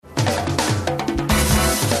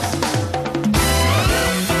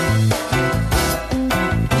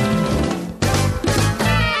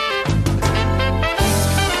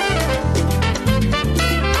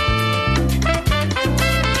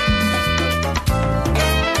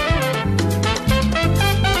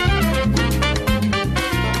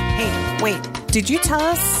Did you tell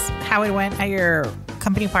us how it went at your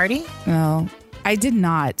company party? No, I did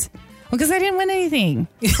not. Because I didn't win anything.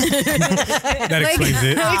 That explains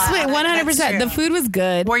it. Explain 100%. The food was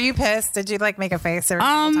good. Were you pissed? Did you like make a face every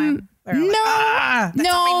single time? Or No, like, that's not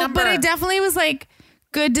my number. but it definitely was like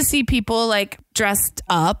good to see people like dressed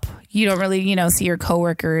up. You don't really, see your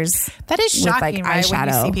coworkers. That is with, like, shocking, right? When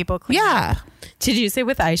you eyeshadow. see people clean Yeah. Did you say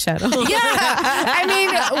with eyeshadow? Yeah. I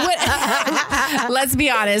mean, let's be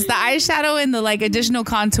honest. The eyeshadow and the like additional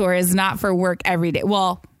contour is not for work every day.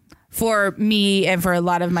 Well, for me and for a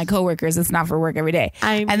lot of my coworkers, it's not for work every day.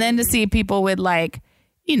 And then to see people with like,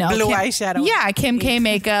 blue eyeshadow. Yeah, Kim K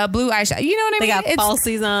makeup, blue eyeshadow. You know what I mean? They got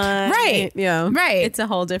falsies on. Right. Yeah. Right. It's a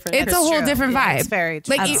whole different. It's a whole different vibe. It's very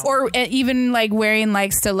true. like, or even like wearing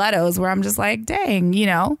like stilettos, where I'm just like,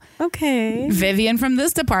 dang, Okay. Vivian from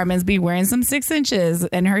this department's be wearing some 6 inches,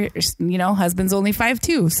 and her, husband's only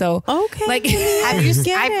 5'2". So Okay. like, Have you?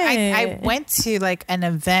 Get I it. went to like an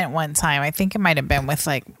event one time. I think it might have been with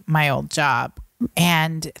like my old job,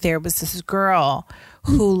 and there was this girl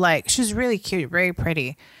who like she was really cute, very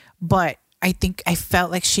pretty, but I think I felt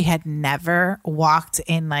like she had never walked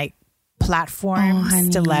in like platform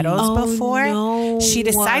stilettos before. no. She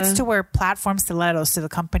decides to wear platform stilettos to the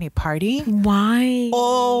company party. Why?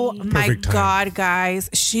 Oh my Perfect time. God, guys!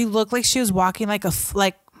 She looked like she was walking like a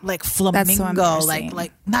like so flamingo, embarrassing.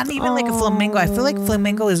 like not even like a flamingo. I feel like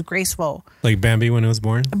flamingo is graceful. Like Bambi when it was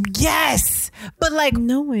born. Yes, but like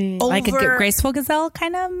No way. like a over- graceful gazelle,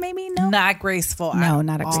 kind of maybe. No, not graceful. No, at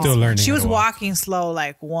not a all. graceful. Still learning. She was how to walk. walking slow,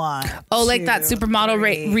 like one. Oh, like that two, supermodel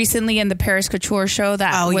three. recently in the Paris Couture show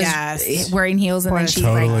that Oh, was yes. wearing heels and then she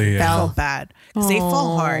Totally, like yeah. So fell. bad because they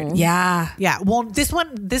fall hard. Yeah. Yeah. Well, this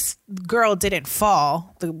girl didn't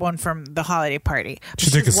fall. The one from the holiday party. But She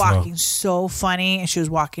took was it slow. walking so funny, and she was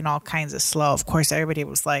walking all kinds of slow. Of course, everybody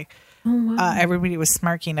was like, everybody was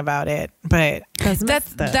smirking about it. But That's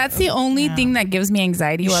the only thing that gives me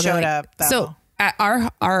anxiety. You while they're, showed like- up, though. So at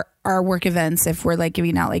our work events, if we're like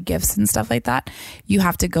giving out like gifts and stuff like that, you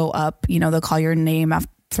have to go up. They'll call your name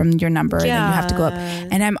from your number, and then you have to go up.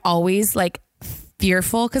 And I'm always like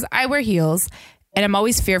fearful because I wear heels, and I'm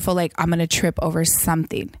always fearful like I'm gonna trip over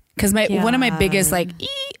something. Because one of my biggest like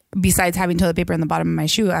besides having toilet paper in the bottom of my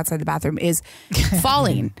shoe outside the bathroom is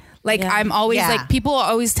falling. Like I'm always like, people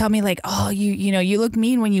always tell me like, oh, you look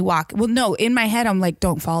mean when you walk. Well, no, in my head I'm like,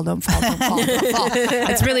 don't fall.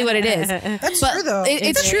 That's really what it is. that's true, though.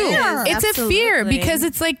 It's true. fear. It's a fear Absolutely. because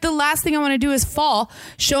it's like the last thing I want to do is fall,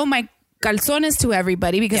 show my calzones to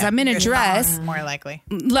everybody because Yeah, I'm in a you're dress. more likely.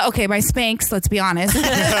 Okay, my Spanx, let's be honest.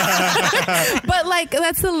 But like,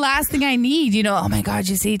 that's the last thing I need, oh my God,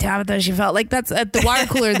 you see Tabitha, she felt like that's at the water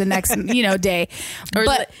cooler the next, day. Or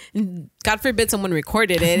But God forbid someone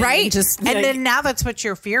recorded it. Right. And just And then now that's what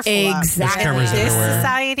you're fearful Exactly. of. There's In cameras this everywhere.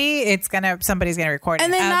 society, somebody's gonna record it.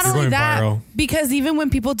 and then not You're only going that, viral. because even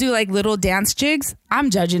when people do like little dance jigs,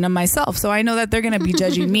 I'm judging them myself. So I know that they're going to be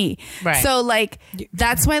judging me. Right. So like,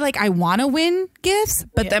 that's why like I want to win gifts,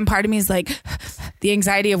 but then part of me is like, the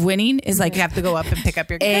anxiety of winning is like, you have to go up and pick up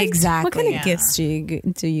your gift. exactly. what kind of Yeah. gifts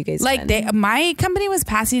do you guys Like send? my company was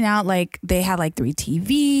passing out like they had like 3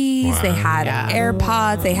 TVs, they had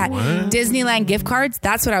AirPods, they had Disneyland gift cards.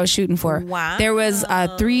 That's what I was shooting for. Wow. There was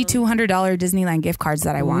 3 $200 Disneyland gift cards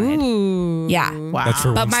that I wanted. Ooh. Yeah. Wow. That's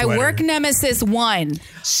for But one my sweater. work nemesis won.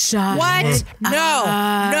 What? No.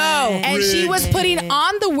 And she was putting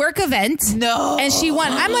on the work event. No. And she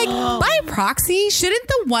won. I'm like, by proxy, shouldn't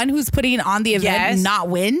the one who's putting on the event Yes. not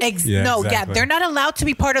win? No, exactly. they're not allowed to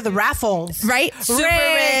be part of the raffles. Right?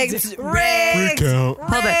 Rigged. Freak out.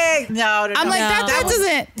 Rigged. No. I'm like, that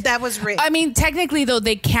doesn't. That was rigged. I mean, technically, though,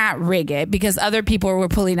 they can't rig it because other people were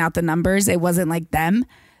pulling out the numbers. It wasn't like them.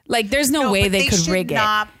 Like, there's no way but they could should rig it.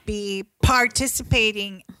 not be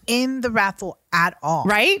participating in the raffle at all.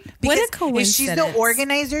 Right? Because What a if she's the coincidence.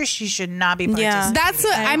 organizer, she should not be participating. Yeah. That's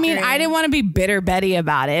what I mean. agree. I didn't want to be bitter Betty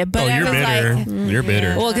about it, but Oh, I you're was bitter. like, You're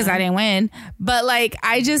bitter. well, because I didn't win. But like,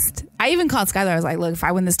 I even called Skylar. I was like, look, if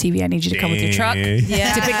I win this TV, I need you to come with your truck Dang. to pick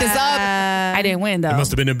this up. I didn't win though. It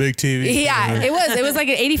must have been a big TV. Yeah, it was. It was like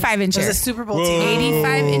an 85 incher. It was a Super Bowl Whoa. TV.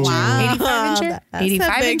 85 incher. Wow. 85 incher. That's a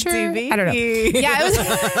 85 big incher. TV. I don't know. Yeah, it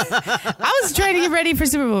was. I was trying to get ready for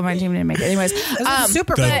Super Bowl. My team didn't make it. Anyways,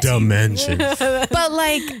 Super The Bowl. dimensions. but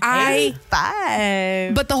like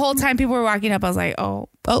but the whole time people were walking up, I was like, oh,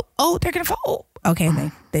 they're gonna fall. Okay,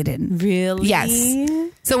 they didn't. Really? Yes.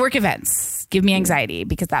 So work events give me anxiety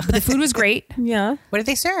because that. But the food was great. Yeah. What did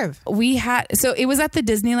they serve? It was at the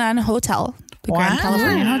Disneyland Hotel, the Grand Wow.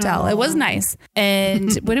 Californian Hotel. It was nice.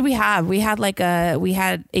 And what did we have? We had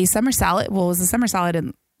a summer salad. Well, it was a summer salad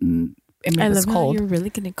and I mean, it was cold. You're really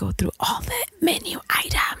gonna go through all the menu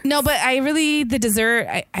items. No, but the dessert,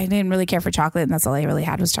 I didn't really care for chocolate, and that's all I really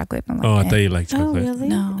had was chocolate. I'm like, Oh, I thought you liked chocolate. Oh, really?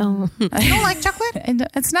 No. Oh. You don't like chocolate? And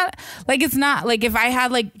it's not like if I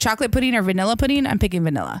had like chocolate pudding or vanilla pudding, I'm picking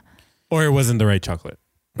vanilla. Or it wasn't the right chocolate.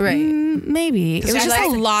 Right. Maybe. It was she just a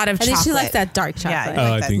likes- lot of I chocolate. think she likes that dark chocolate. Yeah,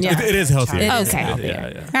 Oh, like I think that. it is healthier. It is Okay.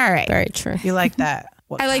 healthier. Yeah. All right. Very true. You like that?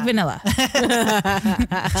 I like vanilla.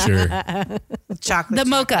 Sure. chocolate. The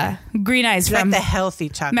mocha, green eyes You like from the healthy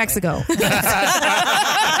chocolate. Mexico.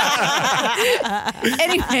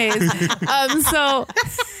 Anyways, so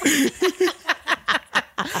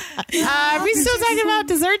are we still talking about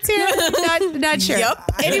desserts here? Not sure.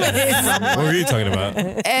 Yep. Anyways, What were you talking about?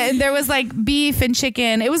 and there was like beef and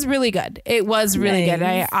chicken. It was really good. It was really good.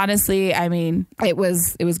 I honestly, I mean, it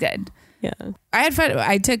was good. Yeah. I had fun.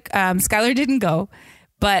 I took Skylar didn't go,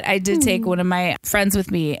 but I did take one of my friends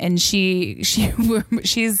with me, and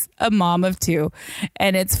she's a mom of 2,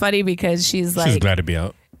 and it's funny because she's like, She's glad to be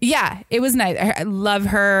out. yeah, it was nice. I love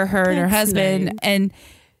her and her That's husband, nice. and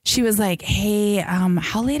she was like, hey,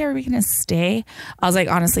 how late are we gonna stay? I was like,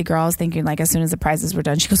 honestly, girl, I was thinking like as soon as the prizes were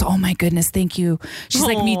done. She goes, oh my goodness, thank you. She's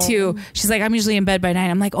like, me too. She's like, I'm usually in bed by 9.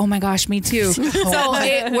 I'm like, oh my gosh, me too. So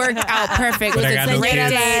it worked out perfect. It But was I a got no great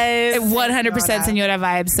kids. date. 100% Senora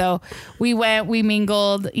vibe. So we went, we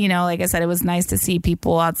mingled, like I said, it was nice to see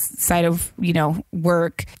people outside of,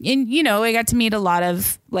 work. And, I got to meet a lot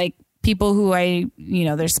of like people who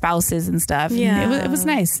their spouses and stuff. And Yeah. it was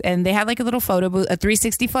nice. And they had like a little photo booth, a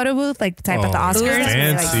 360 photo booth, like the type at the Oh, Oscars. where they,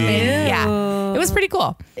 like, fancy. spin. Yeah. It was pretty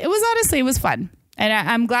cool. It was fun. And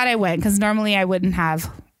I'm glad I went because normally I wouldn't have,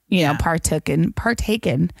 partaken.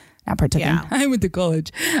 Yeah. I went to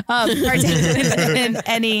college. Partaken in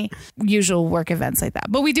any usual work events like that.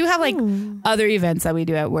 But we do have like other events that we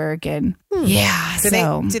do at work. And yeah.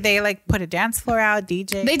 Did they like put a dance floor out,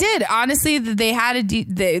 DJ? They did. Honestly, they had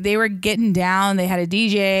they were getting down. They had a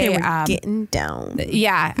DJ. They were getting down.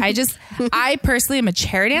 Yeah, I personally am a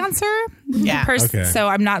chair dancer. Yeah. Okay. So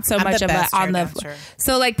I'm not so I'm much the of a best on chair the. dancer.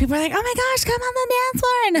 So like people are like, oh my gosh, come on the dance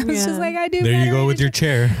floor, and I was just like, I do. There you better. go with your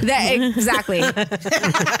chair. That exactly.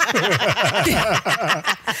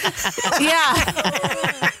 Yeah.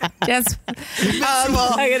 Just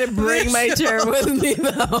I gotta bring my chair with me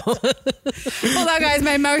though. hold on, guys.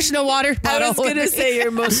 My emotional water I bottle. was gonna say your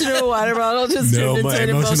emotional water bottle just No, turned my into an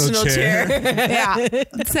emotional emotional chair. chair. Yeah.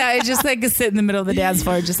 So I just like sit in the middle of the dance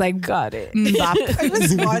floor, just like Got it. bop. I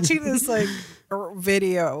was watching this like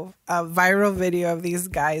video, a viral video of these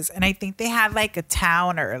guys, and I think they had like a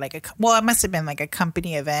town or like it must have been like a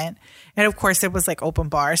company event, and of course it was like open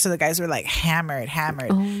bar, so the guys were like hammered,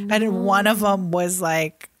 and then one of them was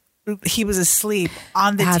like he was asleep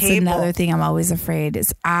on the That's table. another thing I'm always afraid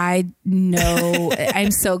is I know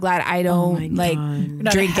I'm so glad I don't my like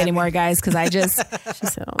God. drink heavy. anymore, guys, because I just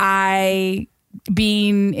So,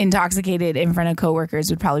 being intoxicated in front of coworkers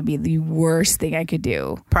would probably be the worst thing I could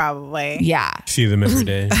do. Probably. Yeah. See them every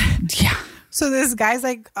day. Yeah. So this guy's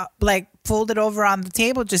like folded over on the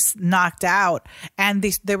table, just knocked out, and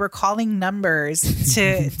they were calling numbers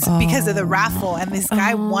to because of the raffle, and this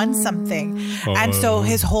guy won something, and so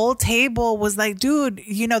his whole table was like, dude,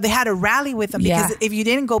 they had to rally with him because Yeah. if you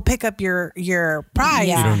didn't go pick up your prize,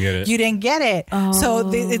 Yeah. You don't get it. You didn't get it.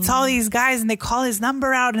 So it's all these guys, and they call his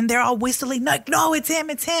number out, and they're all whistling like, no, it's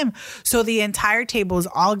him. So the entire table is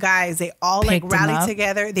all guys. They all like Picked him rallied up.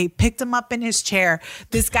 together. They picked him up in his chair.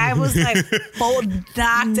 This guy was like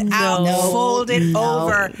knocked out, folded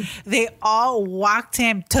over. They all walked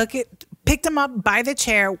him, picked him up by the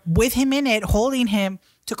chair with him in it, holding him,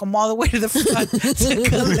 took him all the way to the front to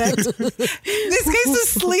collect. This guy's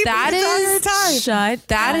asleep That the entire is time.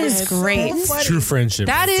 That is great. So funny. True friendship.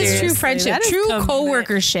 That is Seriously, true friendship, that is true commitment.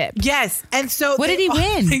 co-workership. Yes, and so What did he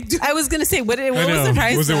win? they do- I was gonna say, what was know. the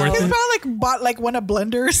price? Was it though? worth He it? probably like won a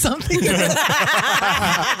blender or something.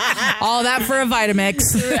 All that for a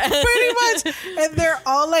Vitamix. Pretty much. And they're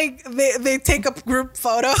all like they take a group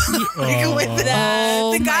photo like, with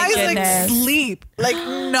Oh, the my guy's like goodness. sleep, like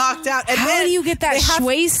knocked out. And How then do you get that they have-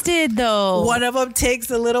 wasted though? One of them takes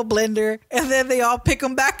a little blender, and then they all pick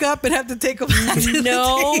him back up and have to take him.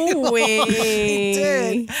 No way. He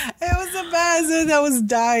did. It was the best. And I was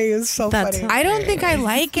dying. It was so That's funny. I don't think I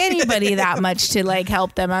like anybody that much to like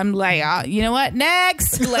help them. I'm like, you know what?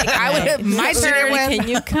 Next, like I would my turn. Can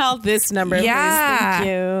you call this number? Yeah. Please? Thank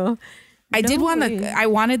you. I did want way. I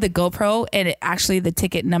wanted the GoPro, and actually the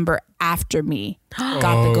ticket number after me got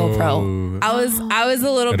the GoPro. I was a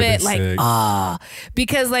little That'd bit have been like sick.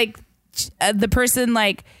 because like the person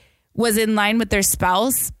like was in line with their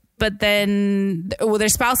spouse, but then their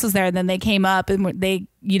spouse was there, and then they came up and they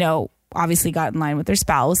obviously got in line with their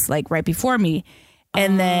spouse like right before me.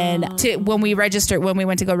 And then when we went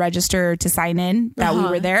to go register to sign in that we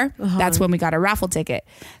were there, that's when we got a raffle ticket.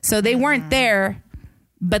 So they weren't there,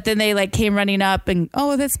 but then they like came running up and,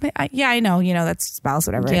 oh, that's, I know, that's spouse,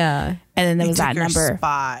 whatever. Yeah. And then there was that Took your number.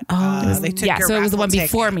 spot. They took Yeah, your so it was the raffle one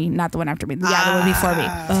before ticket. me, not the one after me. Yeah, the one before me.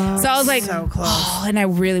 So I was like, so close. oh, and I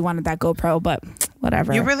really wanted that GoPro, but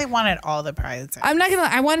whatever. You really wanted all the prizes. I'm not gonna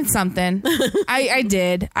lie, I wanted something. I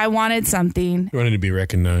did. I wanted something. You wanted to be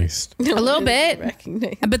recognized. A little bit.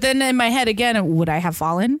 Recognize. But then in my head again, would I have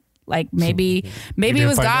fallen? Like maybe it didn't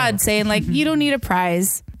was find God out. saying like, you don't need a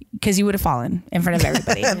prize because you would have fallen in front of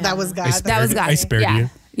everybody. That was God. That was God. I spared yeah. you.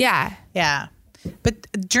 Yeah. Yeah. But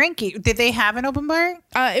drinking, did they have an open bar?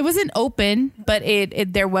 It wasn't open, but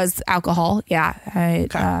it there was alcohol. Yeah.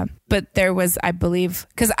 But there was, I believe,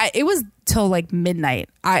 because it was till like midnight.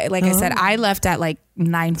 I said, I left at like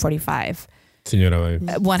 9:45. Señora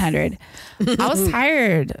Vibes. 100. I was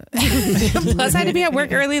tired. Plus, I had to be at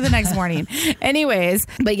work early the next morning. Anyways,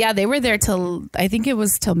 but yeah, they were there till, I think it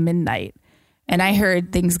was till midnight. And I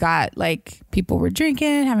heard things got like people were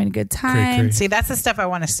drinking, having a good time. Cray. See, that's the stuff I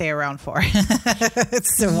want to stay around for.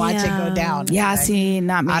 It's to watch it go down. Yeah, Like, see,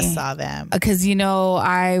 not me. I saw them. Because,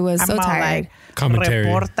 I was so I'm all tired. like, Commentary.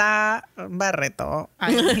 Reporta Barreto.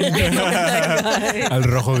 Al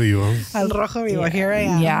rojo vivo. Al rojo vivo. Here I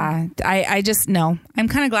am. Yeah, I just, no. I'm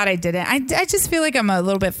kind of glad I didn't. I just feel like I'm a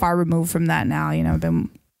little bit far removed from that now. I've been...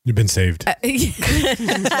 You've been saved. yeah,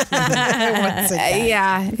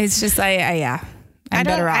 it's just, I'm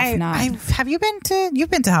better off not. Have you been to, you've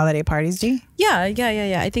been to holiday parties, G? Yeah.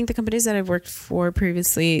 I think the companies that I've worked for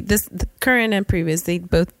previously, the current and previous,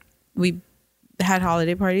 we had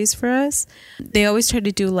holiday parties for us. They always try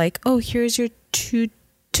to do like, oh, here's your two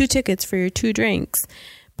tickets for your 2 drinks,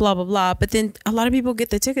 blah blah blah. But then a lot of people get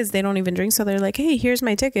the tickets, they don't even drink, so they're like, hey, here's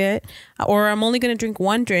my ticket, or I'm only going to drink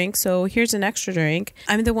 1 drink, so here's an extra drink.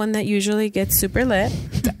 I'm the one that usually gets super lit.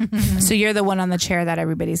 So you're the one on the chair that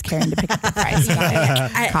everybody's carrying to pick up the prize.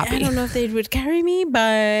 I don't know if they would carry me,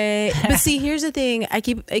 but see, here's the thing. I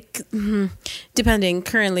keep depending.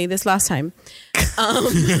 Currently, this last time, this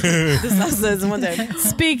one time.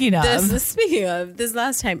 Speaking of, this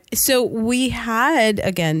last time, so we had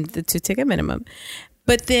again the 2 ticket minimum,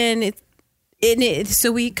 but then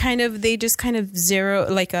so they just kind of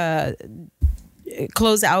zero like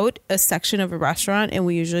close out a section of a restaurant, and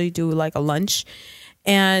we usually do like a lunch.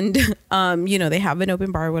 And they have an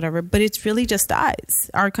open bar or whatever, but it's really just us,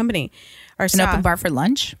 our company, our staff. an open bar for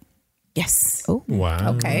lunch. Yes. Oh,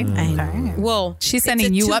 Wow. okay. I know. Well, She's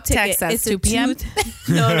sending you up text at 2 p.m.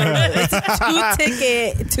 No. It's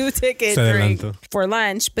a 2 ticket Se drink adelantó. for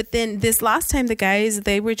lunch. But then this last time, the guys,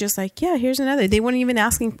 they were just like, yeah, here's another. They weren't even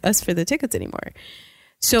asking us for the tickets anymore.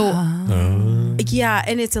 So yeah,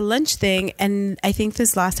 and it's a lunch thing. And I think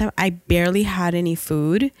this last time I barely had any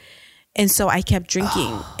food. And so I kept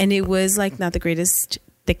drinking, and it was like not the greatest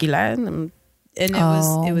tequila, and it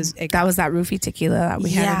was that was that roofie tequila that we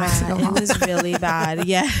had in Mexico. It was really bad.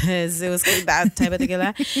 Yes, it was that type of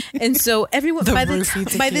tequila, and so everyone by the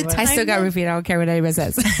time I still got roofied. I don't care what anybody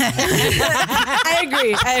says. I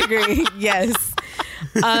agree. Yes.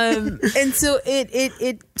 And so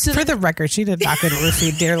it so For the record, she did not get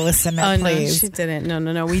roofied, dear listener, oh please. no, she didn't.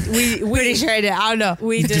 No. We Pretty sure I did. I don't know.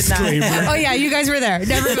 we did not. Oh yeah, you guys were there.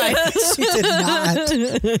 Never mind. She did not.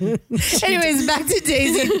 Anyways, back to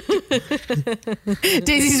Daisy.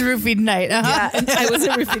 Daisy's roofied night. Yeah, I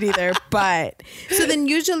wasn't roofied either. But so then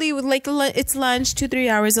usually with like it's lunch, 2-3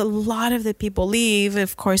 hours. A lot of the people leave.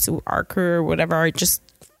 Of course, our crew or whatever are just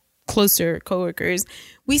closer coworkers.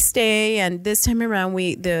 We stay, and this time around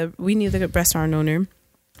we knew the restaurant owner,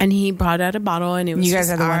 and he brought out a bottle, and it was You guys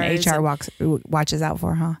just are the one ours. HR watches out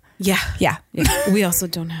for, huh? Yeah. Yeah. We also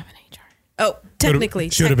don't have an HR. Oh, technically,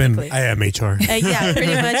 Should have been. technically. I am HR. Yeah,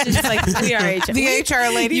 pretty much. It's like we are HR. The HR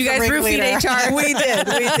lady. You guys from roofied Ringleader. HR. We did.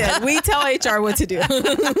 We tell HR what to do.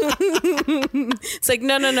 It's like,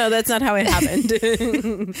 no, that's not how it happened.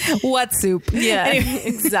 What soup? Yeah,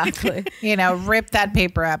 exactly. Rip that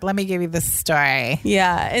paper up. Let me give you the story.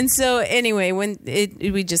 Yeah, and so anyway, when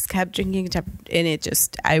we just kept drinking, and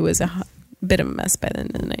I was a bit of a mess by the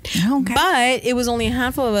end of the night. Okay. But it was only a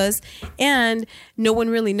handful of us, and no one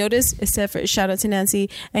really noticed, except for shout out to Nancy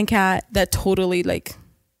and Kat that totally like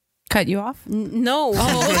Cut you off? No.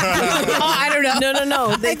 I don't know.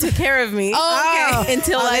 No. They took care of me. Oh, okay.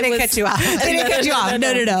 Until they I didn't was, cut you off. They didn't cut you off.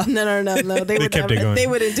 No. They would kept it never, going. They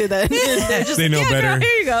wouldn't do that. They're just They know better.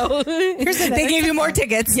 Here you go. They gave you more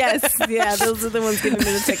tickets. Yes. Yeah. Those are the ones giving me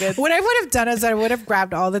the tickets. What I would have done is I would have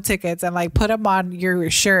grabbed all the tickets and like put them on your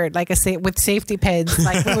shirt, like with safety pins,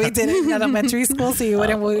 like when we did it in elementary school, so you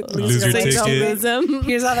wouldn't lose your Lose your tickets. ticket.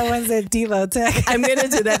 Here's all the ones that D-Lo took. I'm gonna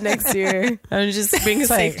do that next year. I'm just bring a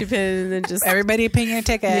safety pin and then just Everybody pin your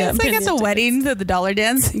ticket. Yeah. It's like at the wedding, the dollar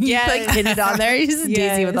dance. You Yes. like pin it on there. You just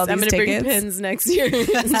Daisy with all these I'm gonna tickets. bring pins next year.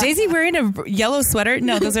 Is Daisy wearing a yellow sweater?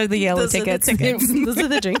 No, those are the yellow Those tickets. Are the tickets. Those are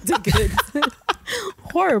the drink tickets.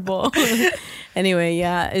 Horrible. Anyway,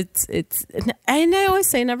 yeah, it's and I always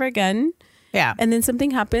say never again. Yeah. And then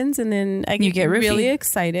something happens, and then I You get roofie. really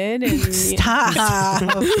excited, and Stop.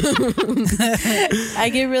 I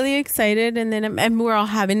get really excited, and then and we're all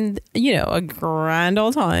having a grand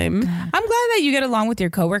old time. I'm glad that you get along with your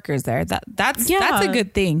coworkers there. That's a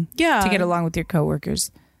good thing. Yeah. To get along with your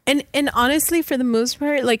coworkers. And honestly, for the most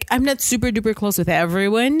part, like I'm not super duper close with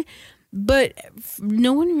everyone, but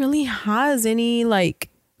no one really has any like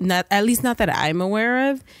not that I'm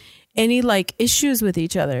aware of any like issues with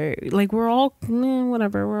each other. Like we're all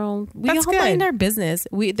whatever. We That's all mind good. our business.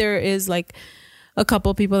 There is like a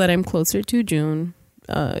couple people that I'm closer to, June,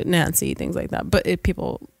 Nancy, things like that.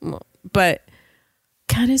 But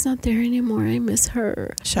Kat is not there anymore. I miss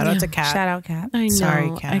her. Shout out to Kat. Shout out, Kat. I know. Sorry,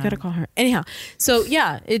 I Kat. gotta call her. Anyhow, so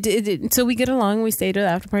yeah, so we get along. We stay to the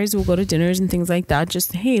after parties. We'll go to dinners and things like that.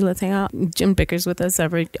 Just hey, let's hang out. Jim bickers with us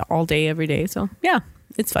all day, every day. So yeah,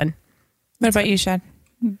 it's fun. What about you, Shad?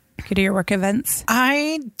 Go to your work events?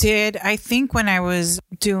 I did. I think when I was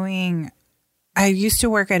I used to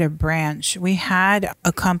work at a branch. We had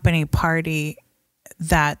a company party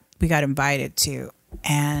that we got invited to.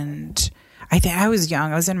 And I think I was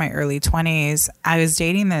young. I was in my early 20s. I was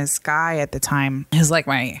dating this guy at the time. He was like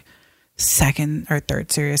my second or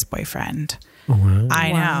third serious boyfriend. Wow.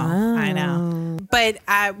 I know. But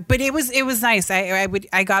it was nice.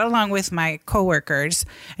 I got along with my coworkers,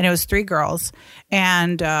 and it was 3 girls,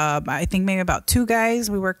 and I think maybe about 2 guys.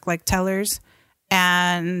 We worked like tellers,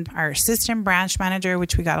 and our assistant branch manager,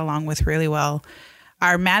 which we got along with really well.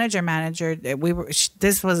 Our manager,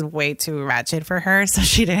 this was way too ratchet for her, so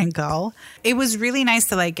she didn't go. It was really nice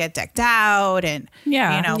to like get decked out and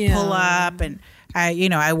pull up, and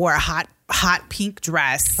I wore a hot pink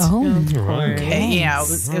dress. Oh, Okay,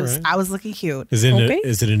 I was looking cute. Is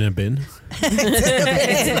it in a bin?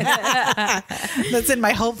 That's in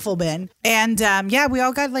my hopeful bin. And we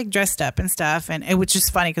all got like dressed up and stuff, and it was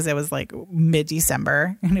just funny because it was like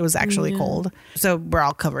mid-December and it was actually cold, so we're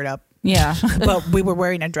all covered up. yeah. But we were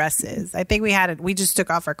wearing our dresses. I think we just took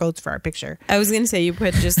off our coats for our picture. I was gonna say you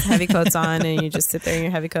put just heavy coats on and you just sit there in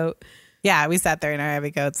your heavy coat. Yeah, we sat there in our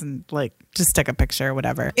heavy coats and like just took a picture or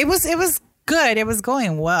whatever. It was good. It was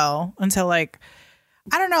going well until like,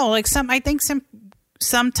 I don't know, like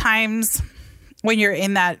sometimes when you're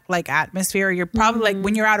in that like atmosphere, you're probably like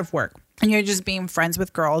when you're out of work and you're just being friends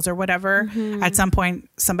with girls or whatever, at some point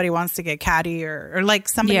somebody wants to get catty or like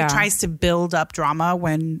somebody tries to build up drama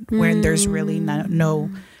when there's really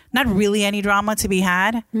not really any drama to be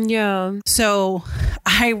had. Yeah. So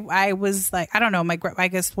I was like, I don't know, I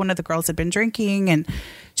guess one of the girls had been drinking and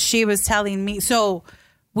she was telling me, so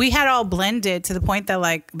we had all blended to the point that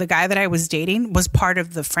like the guy that I was dating was part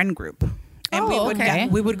of the friend group.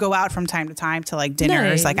 And we would go out from time to time to like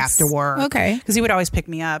dinners, like after work. Okay. Because he would always pick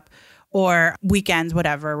me up, or weekends,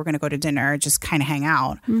 whatever. We're going to go to dinner, just kind of hang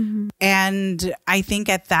out. And I think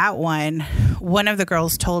at that one of the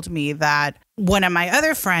girls told me that one of my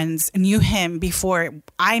other friends knew him before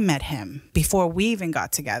I met him, before we even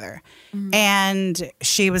got together. And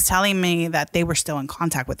she was telling me that they were still in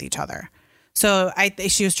contact with each other. So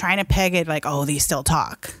she was trying to peg it like, oh, they still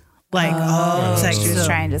talk. Like, it's like She was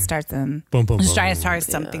trying to start them. just trying to start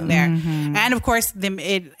something there. And of course,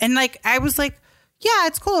 I was like, yeah,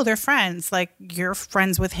 it's cool. They're friends. Like, you're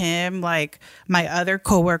friends with him. Like, my other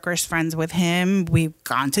coworkers friends with him. We've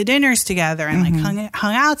gone to dinners together and like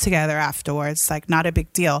hung out together afterwards. Like, not a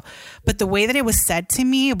big deal. But the way that it was said to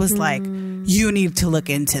me, it was like, you need to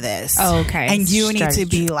look into this. Oh, okay. And you need to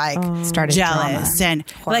be like Started jealous drama. and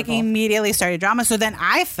like immediately started drama. So then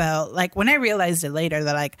I felt like when I realized it later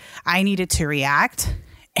that like I needed to react,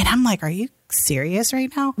 and I'm like, are you serious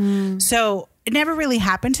right now? So it never really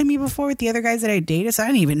happened to me before with the other guys that I dated. So I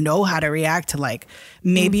didn't even know how to react to like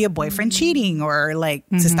maybe a boyfriend cheating or like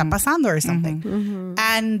se está pasando or something.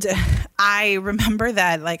 And I remember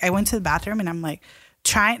that like I went to the bathroom and I'm like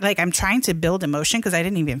I'm trying to build emotion because I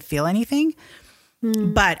didn't even feel anything.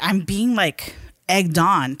 But I'm being like egged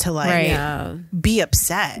on to like Right. Yeah. be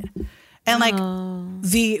upset. And like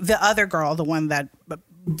the other girl, the one that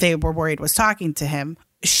they were worried was talking to him,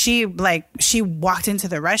 she walked into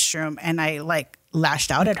the restroom and I like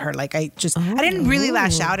lashed out at her. Like I didn't really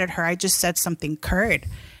lash out at her. I just said something curt.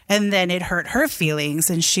 And then it hurt her feelings.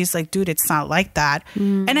 And she's like, dude, it's not like that.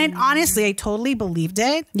 And then honestly, I totally believed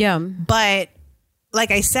it. Yeah. But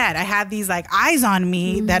like I said, I had these like eyes on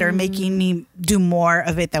me that are making me do more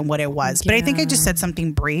of it than what it was. But I think I just said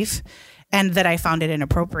something brief and that I found it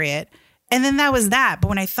inappropriate. And then that was that. But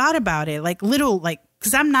when I thought about it, like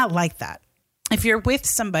because I'm not like that. If you're with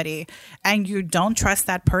somebody and you don't trust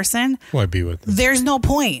that person, Why be with them? there's no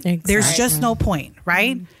point. Exactly. There's just no point,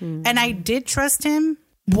 right? And I did trust him,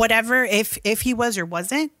 whatever, if he was or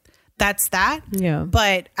wasn't, that's that. Yeah.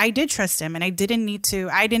 But I did trust him and I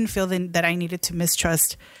didn't feel that I needed to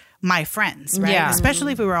mistrust my friends, right? Yeah.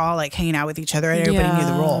 Especially if we were all like hanging out with each other and everybody knew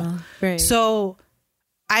the role. Right. So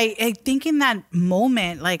I think in that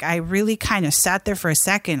moment, like I really kind of sat there for a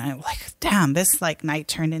second. I'm like, damn, this like night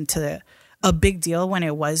turned into a big deal when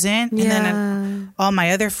it wasn't. And then all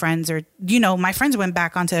my other friends my friends went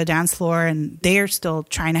back onto the dance floor and they're still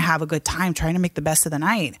trying to have a good time, trying to make the best of the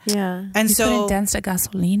night. Yeah. And You so couldn't dance to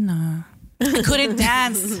Gasolina. I couldn't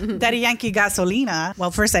dance Daddy Yankee Gasolina. Well,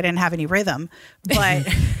 first I didn't have any rhythm, but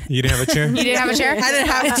You didn't have a chair? You didn't have a chair? I didn't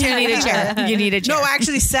have a chair. You need a chair. You need a chair. No, I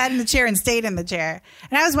actually sat in the chair and stayed in the chair.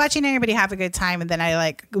 And I was watching everybody have a good time. And then I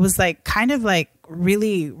like was like kind of like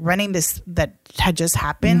really running this that had just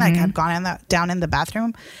happened. Like I'd gone down in the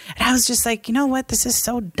bathroom. And I was just like, you know what? This is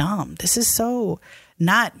so dumb. This is so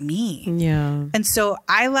not me. Yeah. And so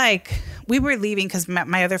we were leaving because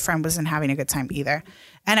my other friend wasn't having a good time either.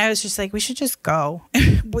 And I was just like, we should just go.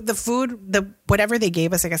 With the food, whatever they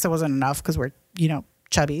gave us, I guess it wasn't enough because we're,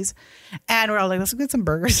 chubbies. And we're all like, let's get some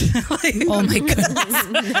burgers. Oh my goodness.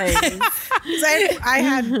 I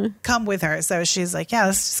had come with her. So she's like, yeah,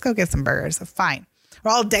 let's just go get some burgers. So fine. We're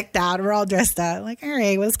all decked out. We're all dressed up. Like, all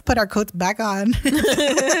right, let's put our coats back on.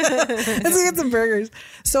 Let's get some burgers.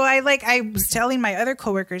 So I was telling my other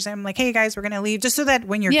coworkers, I'm like, hey guys, we're going to leave. Just so that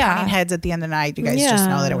when you're counting heads at the end of the night, you guys just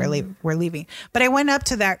know that we're leaving. But I went up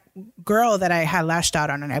to that girl that I had lashed out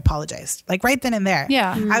on and I apologized. Like right then and there.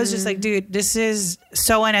 Yeah. I was just like, dude, this is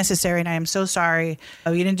so unnecessary and I am so sorry.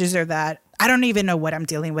 Oh, you didn't deserve that. I don't even know what I'm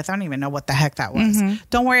dealing with. I don't even know what the heck that was.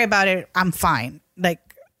 Don't worry about it. I'm fine. Like,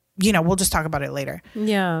 we'll just talk about it later.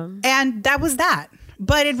 Yeah. And that was that.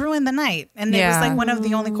 But it ruined the night. And it was like one of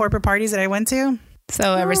the only corporate parties that I went to.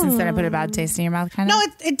 So ever since then, I put a bad taste in your mouth, kind of? No,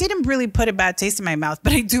 it didn't really put a bad taste in my mouth.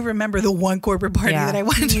 But I do remember the one corporate party that I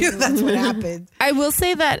went to. That's what happened. I will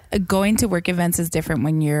say that going to work events is different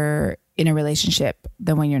when you're in a relationship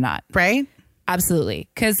than when you're not. Right? Absolutely.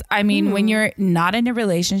 Because, I mean, when you're not in a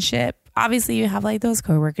relationship, obviously you have like those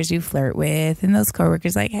coworkers you flirt with and those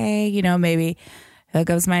coworkers like, hey, maybe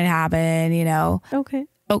hookups might happen, Okay.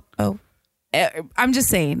 Oh. I'm just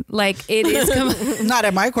saying, like, it is Not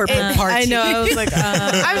at my corporate party. I know. I was like,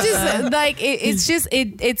 I'm just like,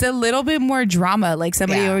 it's a little bit more drama, like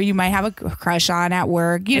somebody or you might have a crush on at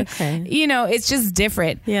work. It's just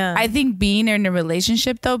different. Yeah. I think being in a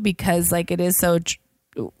relationship though, because like it is so,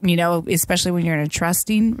 especially when you're in a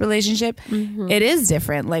trusting relationship, it is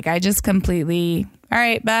different. Like I just completely, all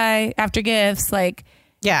right, bye, after gifts, like,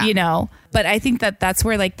 but I think that's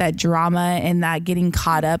where like that drama and that getting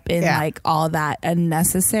caught up in like all that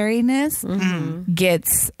unnecessariness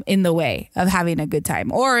gets in the way of having a good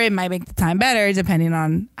time, or it might make the time better depending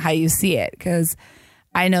on how you see it. Cause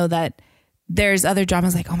I know that there's other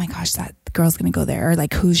dramas like, oh my gosh, that girl's going to go there, or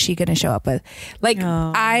like, who's she going to show up with? Like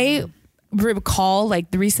I recall like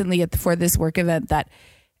recently for this work event that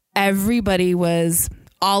everybody was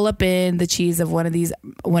all up in the cheese of one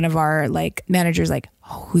of our like managers, like,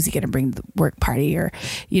 oh, who's he going to bring to the work party, or,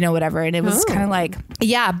 whatever. And it was kind of like,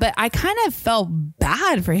 but I kind of felt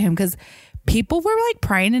bad for him because people were like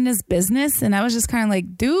prying in his business. And I was just kind of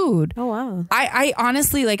like, dude, oh, wow. I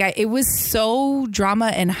honestly, like, it was so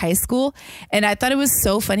drama in high school. And I thought it was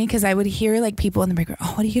so funny because I would hear like people in the break,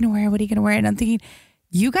 oh, what are you going to wear? What are you going to wear? And I'm thinking,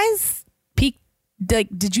 you guys like,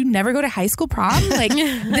 did you never go to high school prom? Like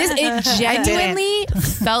it genuinely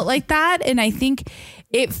felt like that. And I think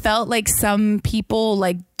it felt like some people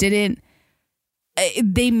like they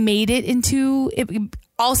made it into it.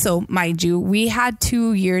 Also, mind you, we had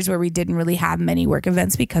 2 years where we didn't really have many work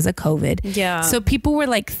events because of COVID. Yeah. So people were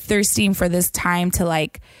like thirsting for this time to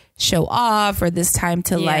like show off, or this time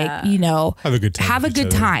to like, have a good time. Have a with good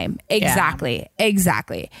each other. time. Exactly.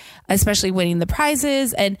 Especially winning the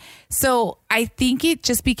prizes. And so I think it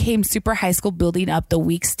just became super high school building up the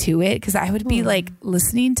weeks to it. Cause I would be like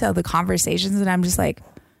listening to the conversations and I'm just like,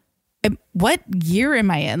 what year am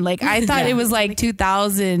I in? Like, I thought it was like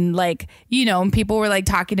 2000, like, you know, and people were like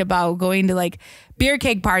talking about going to like beer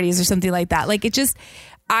keg parties or something like that. Like, it just,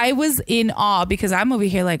 I was in awe because I'm over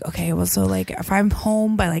here like, okay, well, so like if I'm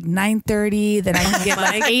home by like 9:30, then I can get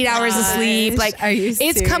like 8 hours of sleep. Like,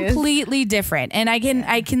 it's completely different. And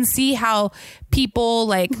I can see how people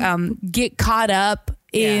like get caught up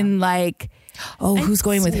in like, oh, who's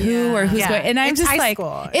going with who or who's going. And I'm just like,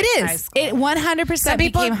 it is. It 100%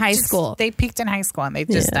 became high school. They peaked in high school and they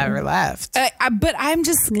just never left. But I'm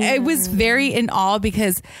just, I was very in awe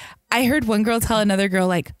because I heard one girl tell another girl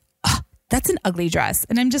like, that's an ugly dress.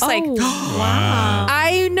 And I'm just like, wow.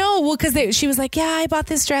 I know. Well, because she was like, yeah, I bought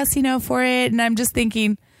this dress, you know, for it. And I'm just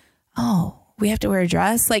thinking, oh, we have to wear a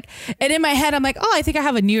dress. Like, and in my head, I'm like, oh, I think I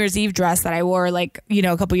have a New Year's Eve dress that I wore like, you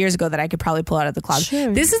know, a couple years ago that I could probably pull out of the closet.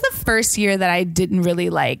 Sure. This is the first year that I didn't really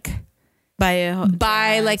like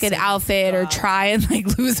buy like an outfit or try and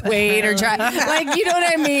like lose weight or try like, you know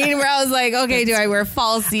what I mean, where I was like, okay, do I wear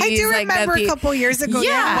falsies? I do remember a couple years ago you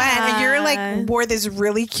went and you're like wore this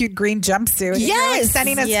really cute green jumpsuit. Yes. You're like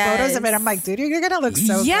sending us photos of it. I'm like, dude, you're gonna look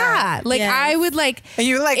so good. Like I would like, and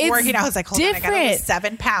you were like working out. I was like, hold on, I gotta lose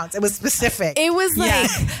 7 pounds. It was specific. It was like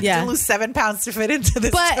to lose 7 pounds to fit into this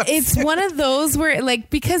but jumpsuit. It's one of those where like,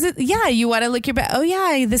 because you want to look your best. Oh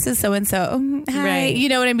yeah, this is so and so. Hi. Right. You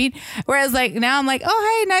know what I mean? Whereas like now I'm like,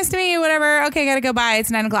 oh, hey, nice to meet you, whatever. Okay, gotta go bye. It's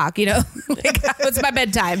 9 o'clock, you know? Like, it's my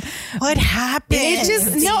bedtime. What happened? It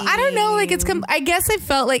just, no, I don't know. Like, I guess I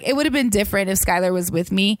felt like it would have been different if Skylar was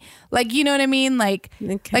with me. Like, you know what I mean? Like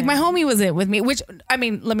my homie wasn't with me, which, I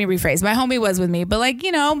mean, let me rephrase. My homie was with me, but like,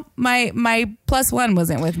 you know, my +1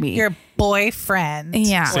 wasn't with me. Your boyfriend.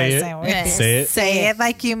 Yeah. Say it. Say it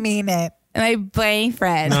like you mean it. My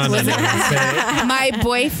boyfriend my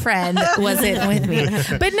boyfriend wasn't with me.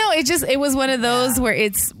 But no, it was one of those where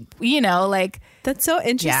it's, you know, like, that's so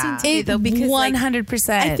interesting to me though, because 100%.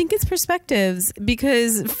 I think it's perspectives,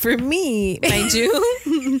 because for me, mind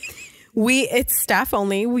you, it's staff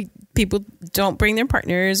only. People don't bring their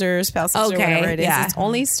partners or spouses or whatever it is. Yeah. It's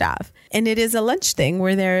only staff. And it is a lunch thing.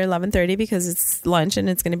 We're there 11:30 because it's lunch and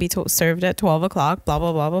it's going to be served at 12 o'clock, blah,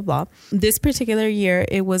 blah, blah, blah, blah. This particular year,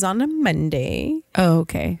 it was on a Monday. Oh,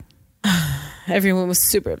 okay. Everyone was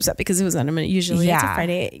super upset because it was on a Monday. Usually it's a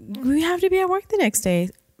Friday. We have to be at work the next day.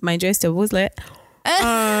 Mind you, I still was lit.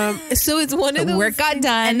 So it's one of those work got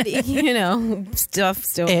done, and, you know, stuff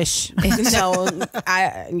still ish.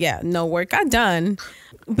 No work got done.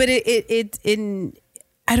 But I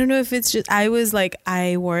don't know if it's just, I was like,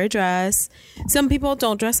 I wore a dress. Some people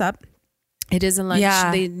don't dress up. It is a lunch.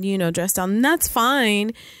 They, you know, dress down. And that's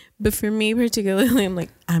fine. But for me particularly, I'm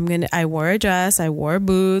like, I wore a dress. I wore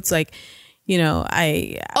boots. Like, you know,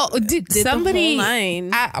 did somebody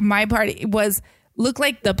at my party looked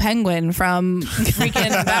like the Penguin from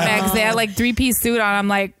freaking Batman. They had like 3-piece suit on. I'm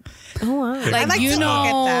like, oh wow. Like, I like you to know, look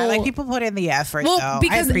at that. Like people put in the effort. Well, though.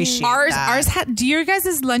 Because I appreciate ours do your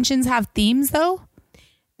guys' luncheons have themes though?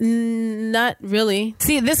 Not really.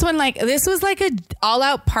 See, this was like a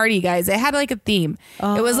all-out party, guys. It had like a theme.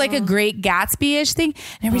 It was like a Great Gatsby-ish thing.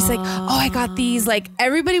 And everybody's like, oh, I got these. Like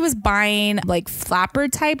everybody was buying like flapper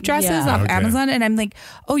type dresses off Amazon. And I'm like,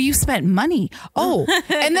 oh, you spent money. Oh.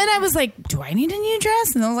 And then I was like, do I need a new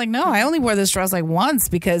dress? And I was like, no, I only wore this dress like once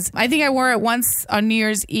because I think I wore it once on New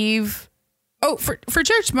Year's Eve. Oh, for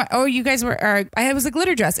church. You guys were, I was a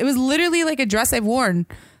glitter dress. It was literally like a dress I've worn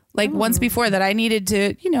once before that I needed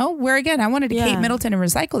to, you know, wear again. I wanted to Kate Middleton and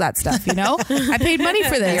recycle that stuff, you know? I paid money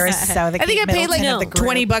for this. You're so the I think I paid like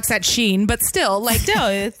 $20 at Shein, but still, like,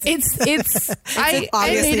 it's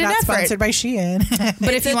obviously not sponsored by Shein.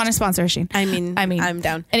 But if you want to sponsor Shein, I mean, I'm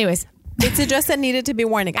down. Anyways. It's a dress that needed to be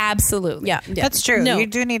worn again. Absolutely. Yeah. That's true. No. You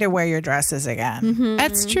do need to wear your dresses again. Mm-hmm.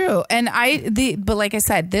 That's true. And but like I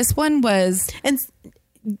said, this one was, and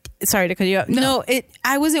sorry to cut you off. No,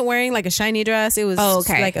 I wasn't wearing like a shiny dress. It was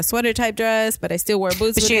like a sweater type dress, but I still wore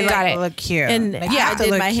boots. But she got it. Look cute. And I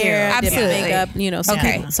did my hair, absolutely, did my makeup. You know,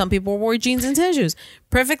 some people wore jeans and tennis shoes.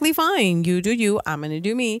 Perfectly fine. You do you. I'm gonna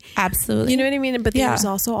do me. Absolutely. You know what I mean? But there's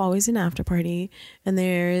also always an after party, and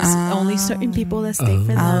there's only certain people that stay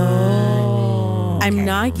for that. I'm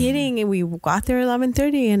not kidding. And we got there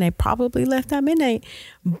 11:30, and I probably left at midnight,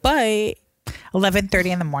 but. 11:30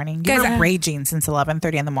 in the morning. You were raging since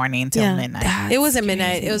 11:30 in the morning until midnight. It wasn't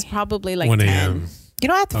midnight. It was probably like 1 a.m. You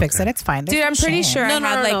don't have to fix it. It's fine. Dude, I'm pretty sure I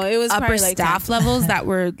had it was upper staff levels that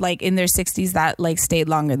were like in their 60s that like stayed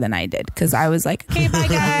longer than I did because I was like, okay, bye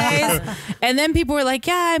guys. And then people were like,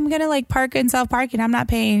 yeah, I'm gonna like park in self-parking. I'm not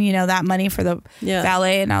paying, you know, that money for the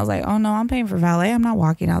valet. And I was like, oh no, I'm paying for valet. I'm not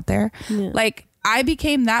walking out there. Like I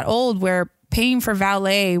became that old where paying for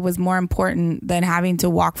valet was more important than having to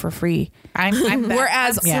walk for free.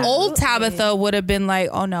 Whereas old Tabitha would have been like,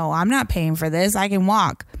 oh no, I'm not paying for this. I can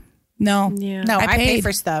walk. No, no, I pay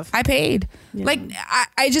for stuff. I paid. Yeah. Like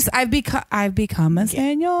I've become a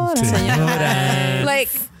senora. Like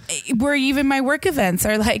where even my work events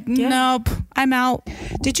are like, nope, I'm out.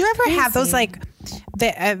 Did you ever have those like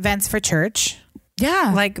the events for church?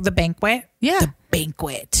 Yeah, like the banquet. Yeah, the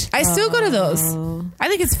banquet. I still go to those. I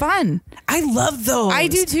think it's fun. I love those. I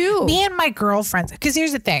do too. Me and my girlfriends. Because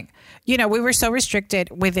here's the thing, we were so restricted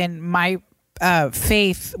within my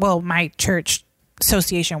faith. Well, my church.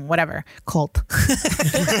 Association, whatever, cult. Bring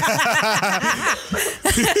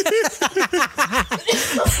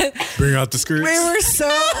out the skirts.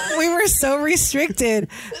 We were so restricted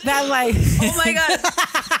that like, oh my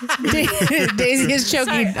god, Daisy is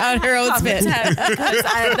choking on her own spit.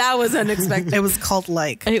 That was unexpected. It was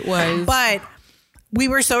cult-like. It was, but we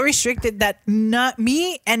were so restricted that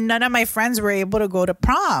me and none of my friends were able to go to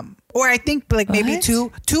prom. Or I think like maybe two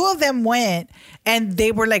of them went, and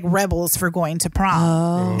they were like rebels for going to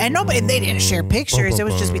prom. And they didn't share pictures. It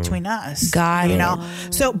was just between us. Got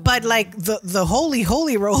it. So, but like the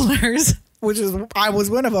holy rollers, which is I was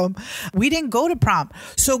one of them. We didn't go to prom.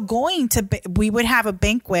 So we would have a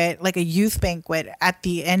banquet, like a youth banquet at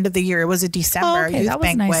the end of the year. It was a December youth that was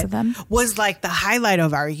banquet. Nice of them. Was like the highlight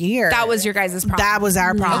of our year. That was your guys' prom. That was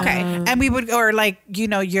our prom. Okay. And we would, or like,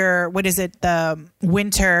 your, what is it? The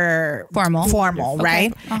winter formal,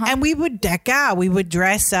 right? Uh-huh. And we would deck out. We would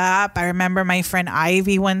dress up. I remember my friend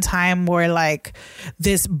Ivy one time wore like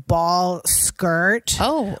this ball skirt.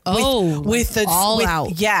 With the all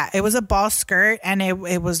out. Yeah, it was a ball skirt, and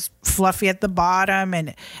it was fluffy at the bottom,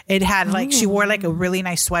 and it had like she wore like a really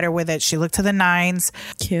nice sweater with it. She looked to the nines.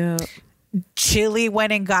 Cute. Chili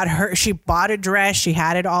went and got her. She bought a dress. She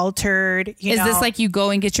had it altered. Is this like you go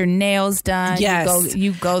and get your nails done? Yes,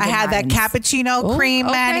 you go. I had that cappuccino cream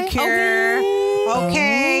manicure.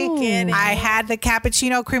 Okay. I had the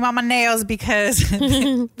cappuccino cream on my nails because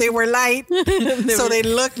they were light, so they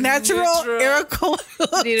look natural.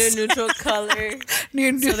 Need a neutral color,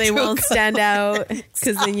 so they won't stand out.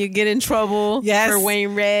 Because then you get in trouble. Yes. For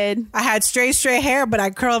wearing red. I had straight hair, but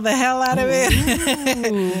I curled the hell out of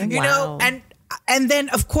it. You know, and then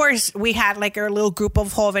of course we had like our little group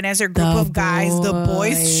of jóvenes, or group of guys. The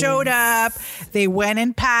boys showed up. They went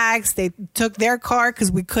in packs. They took their car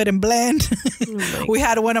because we couldn't blend. We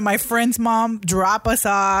had one of my friends' mom drop us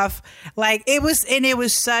off. Like it was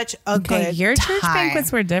such a good Your time. church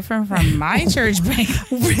banquets were different from my church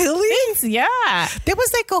banquet. Really? Yeah. There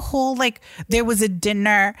was like a whole there was a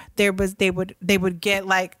dinner. They would get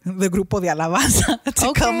like the Grupo de Alabanza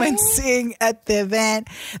to come and sing at the event.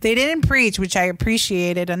 They didn't preach, which I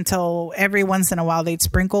appreciated, until every once in a while they'd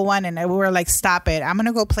sprinkle one, and we were like, stop it. I'm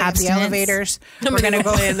gonna go play in the elevators. We're gonna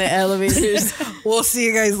go in the elevators. We'll see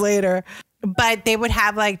you guys later. But they would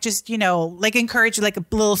have like just like encourage, like a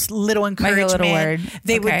little encouragement. Like a little word.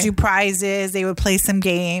 They would do prizes. They would play some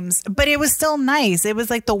games. But it was still nice. It was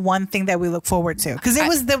like the one thing that we look forward to, because it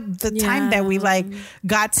was the time that we like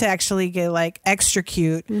got to actually get like extra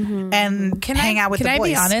cute and hang out with the boys. Can I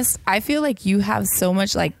be honest? I feel like you have so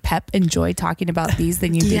much like pep and joy talking about these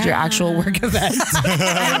than you did your actual work event.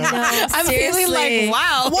 I'm feeling like,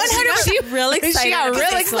 wow, 100%. She real excited. She got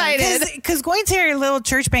real excited because going to your little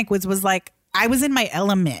church banquets was like, I was in my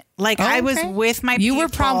element. Like I was with my You people. were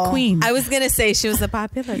prom queen. I was going to say she was the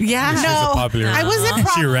popular. Yeah. She was a popular. I wasn't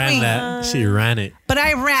prom She ran queen. that. She ran it. But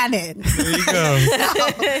I ran it. There you go.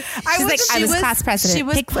 I was class president. She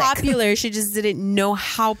was Pick flick. popular. She just didn't know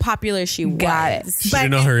how popular she Got was. She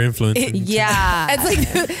didn't know her influence. Yeah. It's like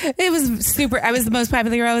it was super. I was the most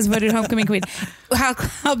popular. I was voted homecoming queen.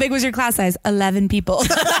 How big was your class size? 11 people.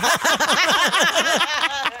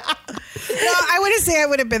 No, I wouldn't say I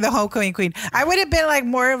would have been the homecoming queen. I would have been like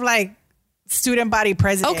more of like student body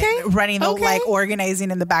president, running the like organizing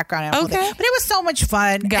in the background and all that. But it was so much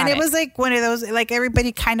fun. It was like one of those, like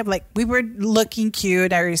everybody kind of like, we were looking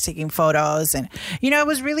cute, I was taking photos, and it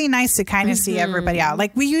was really nice to kind of see everybody out.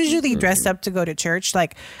 Like we usually dressed up to go to church.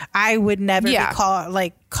 Like I would never be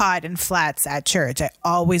caught in flats at church. I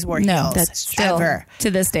always wore heels. That's still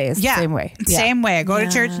to this day. Same way. Same way. I go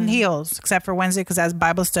to church in heels, except for Wednesday because that's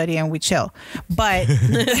Bible study and we chill. But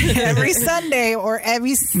every Sunday or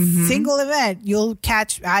every single event, you'll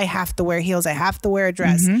catch. I have to wear heels. I have to wear a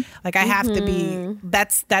dress. Like I have to be.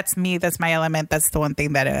 That's me. That's my element. That's the one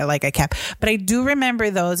thing that I kept. But I do remember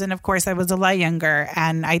those, and of course I was a lot younger,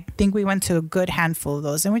 and I think we went to a good handful of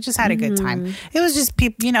those, and we just had a good time. It was just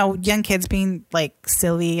people, young kids being like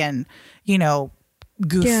silly and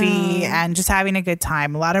goofy and just having a good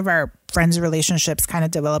time. A lot of our friends' relationships kind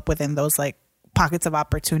of develop within those like pockets of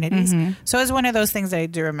opportunities. So it's one of those things that I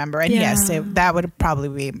do remember. And yes, that would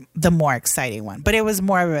probably be the more exciting one. But it was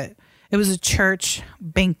more of a church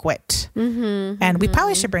banquet. And we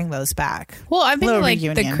probably should bring those back. Well, I've been Little like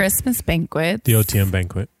reunion. the Christmas banquet. The OTM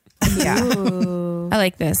banquet. Yeah. I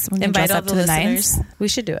like this. When you Invite dress all up the to the listeners. nines. We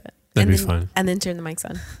should do it. That'd and be then, fun. And then turn the mics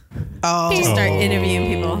on. Oh, Start interviewing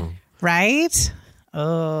people. right?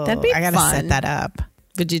 Oh, That'd be I gotta fun. set that up.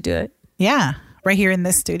 Would you do it? Yeah, right here in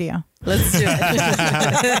this studio. Let's do it.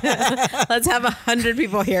 Let's have 100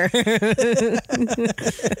 people here. With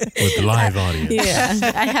the live audience.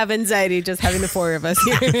 Yeah. I have anxiety just having the 4 of us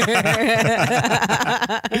here.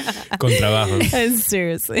 Con trabajo.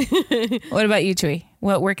 Seriously. What about you, Chewy?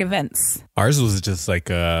 What work events? Ours was just like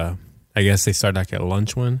I guess they start like at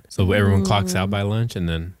lunch one, so everyone clocks out by lunch, and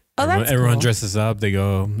then everyone dresses up. They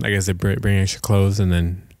go. I guess they bring extra clothes, and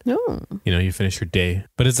then you finish your day.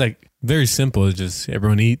 But it's like very simple. It's just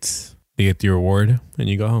everyone eats, you get your reward, and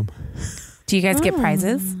you go home. Do you guys get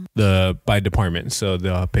prizes? By department, so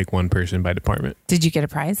they'll pick one person by department. Did you get a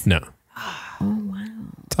prize? No.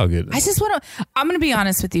 It's all good. I just want to, I'm going to be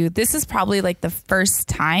honest with you. This is probably like the first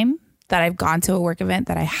time that I've gone to a work event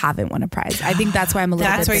that I haven't won a prize. I think that's why I'm a little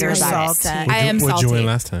That's bit why bitter you're about salty. it. I am What'd salty. you win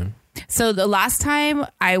last time? So the last time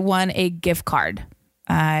I won a gift card.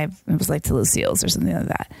 It was like to Lucille's or something like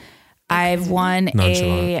that. I've won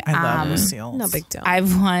Nonchalant. I love Lucille's. No big deal.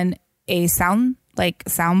 I've won a sound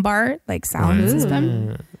bar, like sound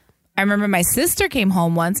system. I remember my sister came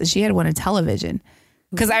home once and she had won a television.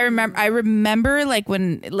 Because I remember like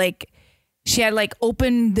when like she had like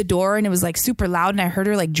opened the door and it was like super loud and I heard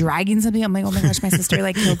her like dragging something. I'm like, oh my gosh, my sister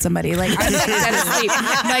like killed somebody. Like I'm like dead asleep.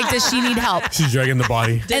 I'm like, does she need help? She's dragging the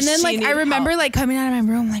body. And then like I remember like coming out of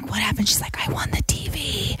my room, like what happened? She's like, I won the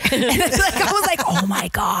TV. And it's like I was like, oh my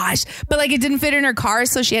gosh. But like it didn't fit in her car,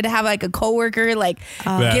 so she had to have like a coworker like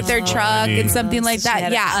get their truck and something like So she that.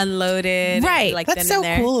 had Yeah. it unloaded. Right. Like That's then so and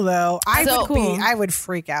there. cool though. So I would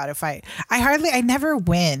freak out if I never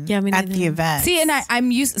win Yeah, me at neither. the event. See, and I'm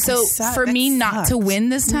used. So for me not to win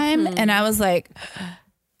this time, and I was like,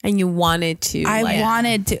 And you wanted to. I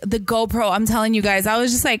wanted to the GoPro. I'm telling you guys, I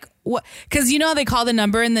was just like, what? Because you know how they call the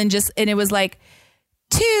number and then and it was like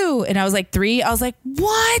 2, and I was like 3. I was like,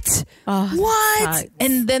 what? What? sucks.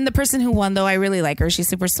 And then the person who won, though, I really like her. She's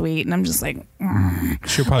super sweet, and I'm just like,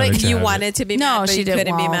 She'll probably Like let you you have it. wanted to be no, mad, but she you didn't.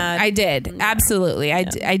 couldn't be mad. I did absolutely. I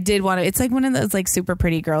did want to. It's like one of those like super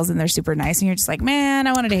pretty girls, and they're super nice, and you're just like, man,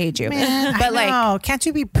 I wanted to hate you, Man, but like, no, can't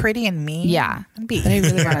you be pretty and mean? yeah, It'd be but I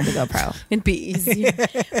really wanted to go pro. It'd be easy.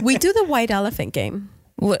 We do the white elephant game.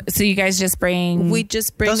 So you guys just bring? We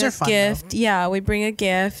just bring Those a are fun, gift. Yeah, we bring a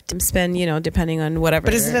gift and spend, depending on whatever.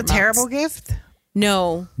 But is it a amounts. terrible gift?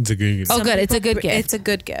 No. It's a good Oh, good. It's a good gift. It's a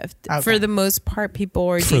good gift. Okay. For the most part, people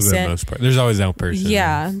are for decent. the most part. There's always that person.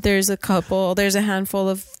 Yeah, there's a handful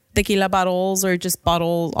of tequila bottles or just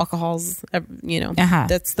bottle alcohols.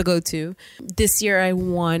 That's the go-to. This year, I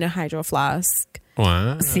won a hydro flask.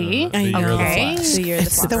 Wow. See? The year of the Okay. flask. The year of the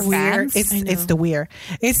It's flask. the weird. fans? It's the weird.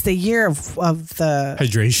 It's the year of the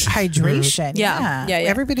Hydration. Yeah.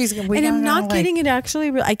 Everybody's. And I'm not kidding. It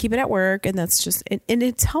actually, I keep it at work, and that's just, and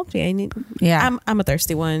it's helped me. I need. Yeah. I'm a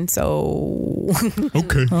thirsty one, so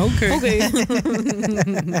Okay. okay.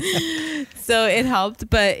 So it helped,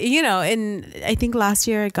 but and I think last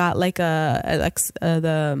year I got like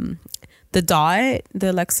the Dot,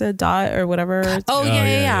 the Alexa Dot or whatever. Oh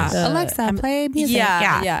yeah, yeah. Alexa, play music.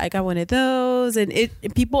 Yeah. I got one of those, and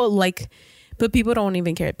people like, but people don't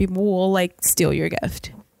even care. People will like steal your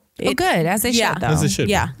gift. Oh, good, as they should, though. As it should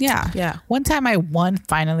be. Yeah, Yeah. One time I won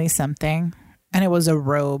finally something, and it was a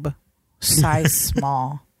robe, size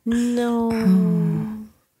small. No.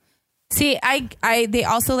 See, they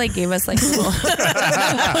also like gave us like little.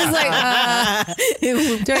 I was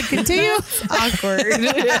like, do I continue? Awkward.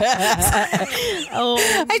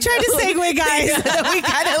 I tried to segue, guys, and then we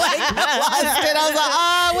kind of like lost it. I was like,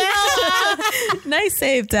 oh well. Nice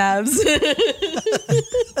save, Tabs.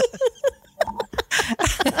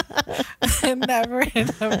 Never in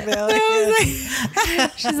a million.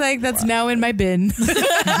 She's like, that's now in my bin.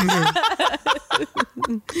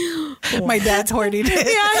 My dad's hoarding it.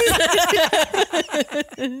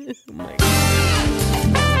 Oh my God.